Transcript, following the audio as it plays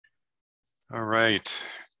All right,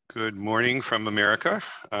 good morning from America.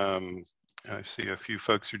 I see a few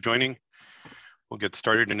folks are joining. We'll get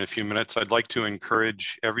started in a few minutes. I'd like to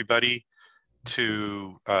encourage everybody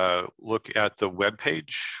to look at the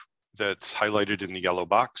webpage that's highlighted in the yellow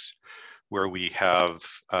box, where we have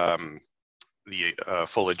the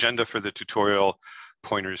full agenda for the tutorial,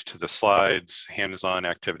 pointers to the slides, hands-on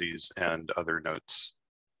activities, and other notes.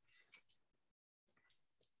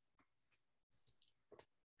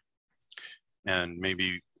 And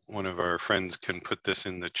maybe one of our friends can put this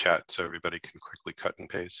in the chat so everybody can quickly cut and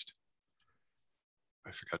paste.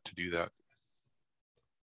 I forgot to do that.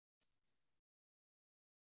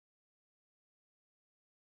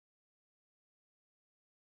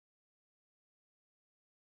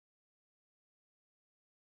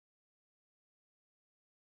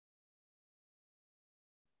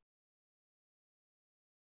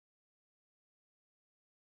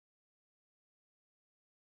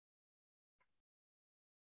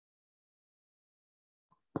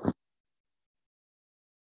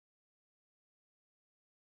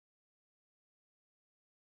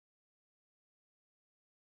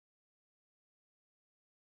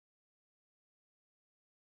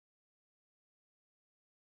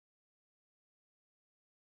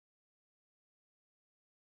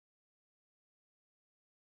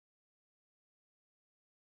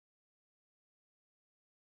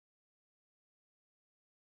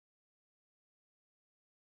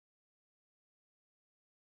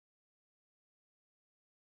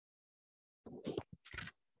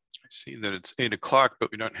 I see that it's 8 o'clock, but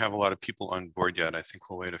we don't have a lot of people on board yet. I think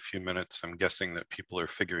we'll wait a few minutes. I'm guessing that people are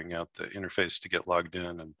figuring out the interface to get logged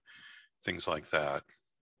in and things like that.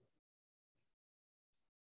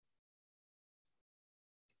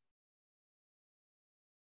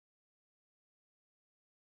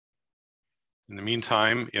 In the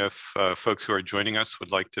meantime, if folks who are joining us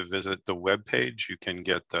would like to visit the webpage, you can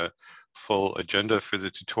get the full agenda for the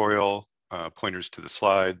tutorial, pointers to the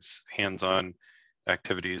slides, hands-on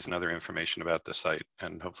activities, and other information about the site.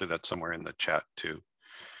 And hopefully that's somewhere in the chat too.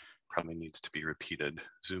 Probably needs to be repeated.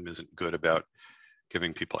 Zoom isn't good about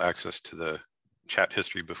giving people access to the chat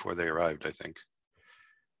history before they arrived, I think.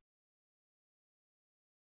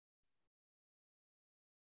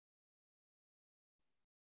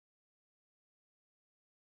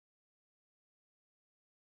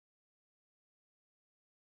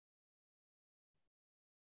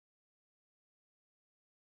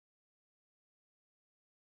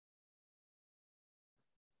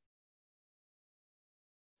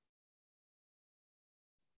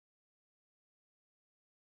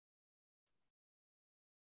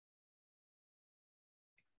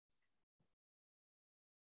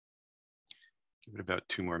 Give it about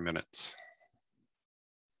 2 more minutes.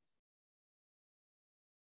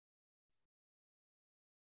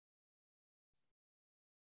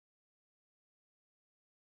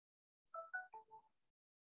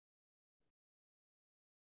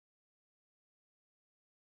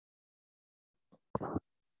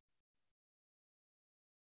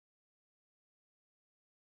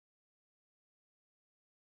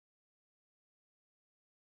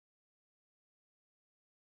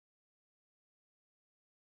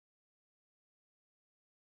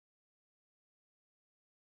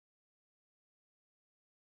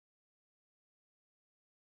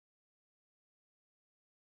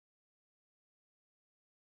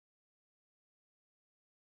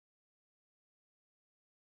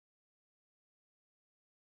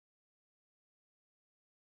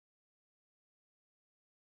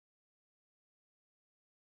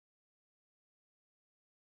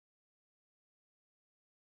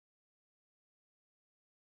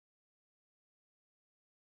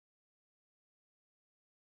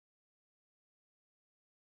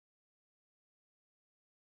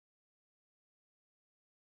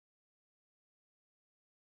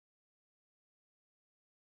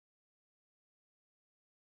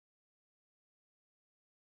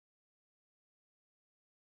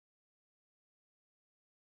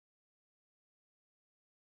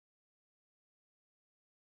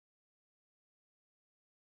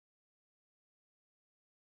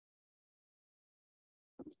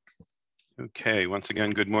 Okay, once again,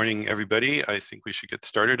 good morning, everybody. I think we should get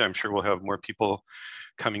started. I'm sure we'll have more people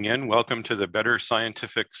coming in. Welcome to the Better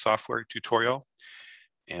Scientific Software tutorial.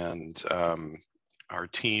 And our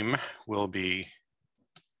team will be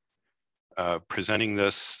presenting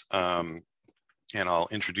this, and I'll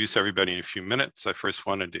introduce everybody in a few minutes. I first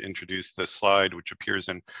wanted to introduce this slide, which appears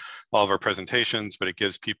in all of our presentations, but it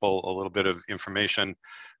gives people a little bit of information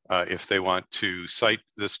if they want to cite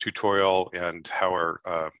this tutorial and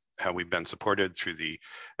how we've been supported through the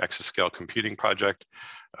Exascale Computing Project.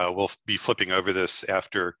 We'll be flipping over this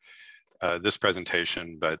after this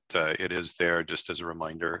presentation, but it is there just as a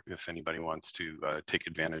reminder if anybody wants to take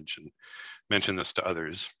advantage and mention this to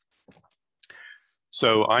others.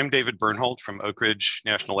 So I'm David Bernholdt from Oak Ridge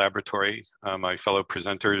National Laboratory. My fellow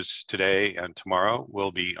presenters today and tomorrow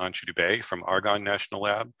will be Anshu Dubey from Argonne National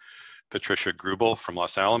Lab, Patricia Grubel from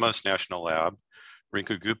Los Alamos National Lab,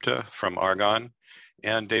 Rinku Gupta from Argonne,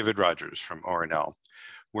 and David Rogers from ORNL.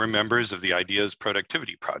 We're members of the Ideas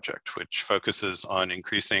Productivity Project, which focuses on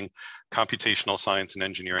increasing computational science and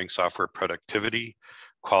engineering software productivity,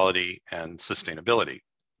 quality, and sustainability.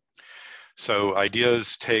 So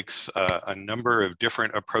Ideas takes a number of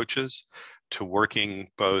different approaches to working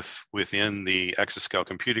both within the Exascale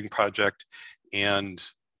Computing Project and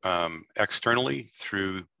externally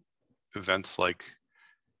through events like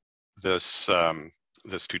this,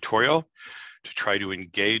 this tutorial to try to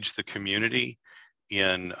engage the community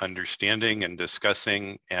in understanding and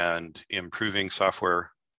discussing and improving software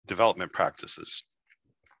development practices.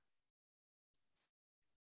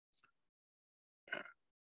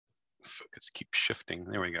 Focus keeps shifting.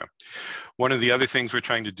 There we go. One of the other things we're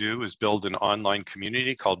trying to do is build an online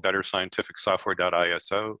community called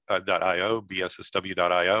betterscientificsoftware.io,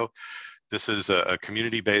 bssw.io. This is a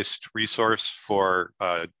community-based resource for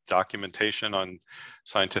documentation on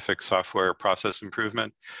scientific software process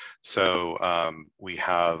improvement. So we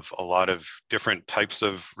have a lot of different types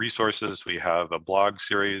of resources. We have a blog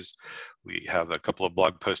series. We have a couple of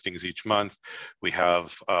blog postings each month. We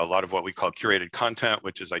have a lot of what we call curated content,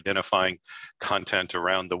 which is identifying content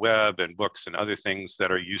around the web and books and other things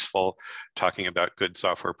that are useful, talking about good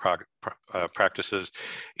software practices.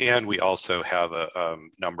 And we also have a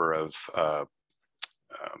number of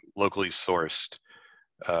locally sourced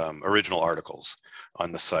original articles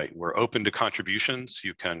on the site. We're open to contributions.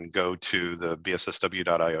 You can go to the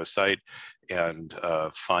bssw.io site and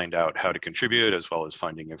find out how to contribute, as well as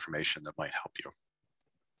finding information that might help you.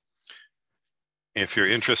 If you're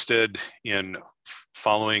interested in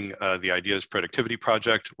following the Ideas Productivity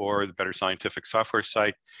Project or the Better Scientific Software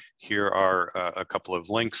site, here are a couple of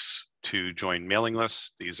links to join mailing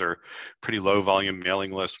lists. These are pretty low volume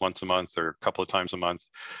mailing lists once a month or a couple of times a month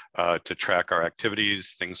to track our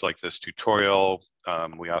activities, things like this tutorial.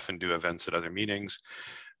 We often do events at other meetings.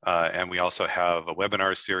 And we also have a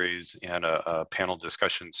webinar series and a panel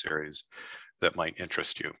discussion series that might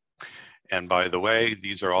interest you. And by the way,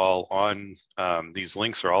 these are all on, these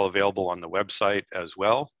links are all available on the website as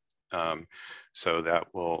well. So that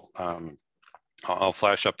will, I'll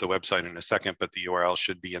flash up the website in a second, but the URL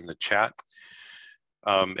should be in the chat.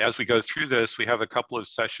 As we go through this, we have a couple of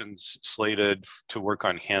sessions slated to work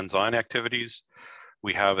on hands-on activities.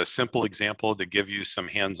 We have a simple example to give you some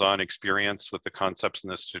hands-on experience with the concepts in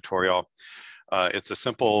this tutorial. It's a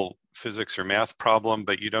simple physics or math problem,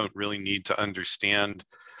 but you don't really need to understand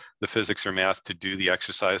the physics or math to do the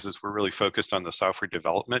exercises. We're really focused on the software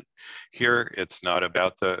development here. It's not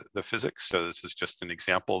about the physics. So this is just an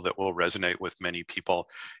example that will resonate with many people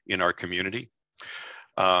in our community.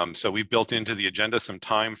 So we've built into the agenda some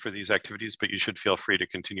time for these activities, but you should feel free to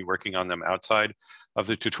continue working on them outside of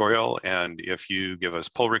the tutorial. And if you give us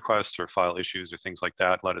pull requests or file issues or things like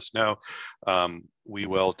that, let us know. We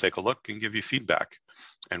will take a look and give you feedback.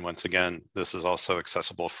 And once again, this is also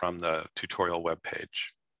accessible from the tutorial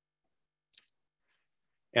webpage.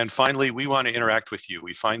 And finally, we want to interact with you.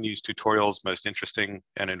 We find these tutorials most interesting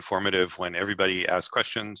and informative when everybody asks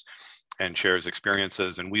questions and shares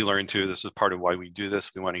experiences, and we learn too. This is part of why we do this.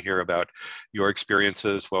 We want to hear about your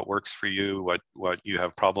experiences, what works for you, what you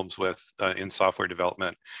have problems with in software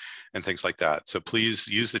development, and things like that. So please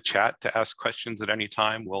use the chat to ask questions at any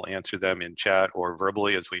time. We'll answer them in chat or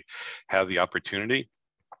verbally as we have the opportunity.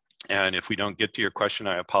 And if we don't get to your question,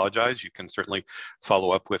 I apologize. You can certainly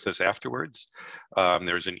follow up with us afterwards.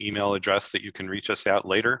 There's an email address that you can reach us at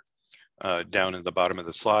later down in the bottom of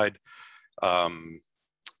the slide.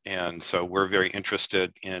 And so we're very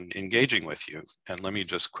interested in engaging with you. And let me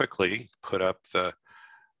just quickly put up the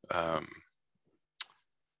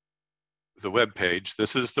web page.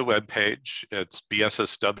 This is the web page. It's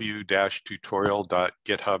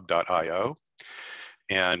bssw-tutorial.github.io.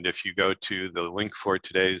 And if you go to the link for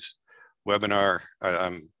today's webinar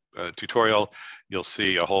tutorial, you'll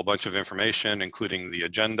see a whole bunch of information, including the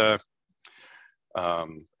agenda,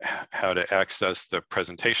 how to access the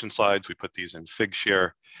presentation slides. We put these in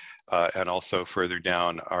Figshare, and also further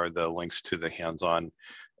down are the links to the hands-on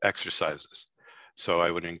exercises. So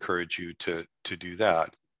I would encourage you to do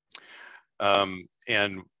that.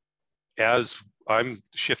 And as I'm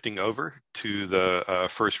shifting over to the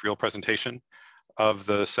first real presentation of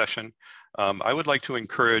the session, I would like to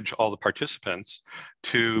encourage all the participants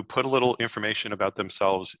to put a little information about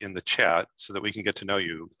themselves in the chat so that we can get to know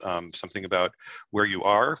you. Something about where you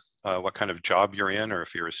are, what kind of job you're in, or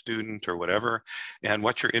if you're a student or whatever, and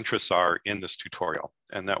what your interests are in this tutorial.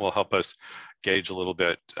 And that will help us gauge a little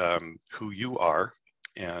bit who you are,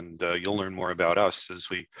 and you'll learn more about us as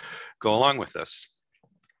we go along with this.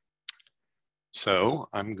 So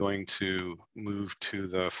I'm going to move to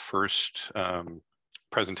the first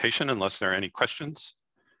presentation unless there are any questions.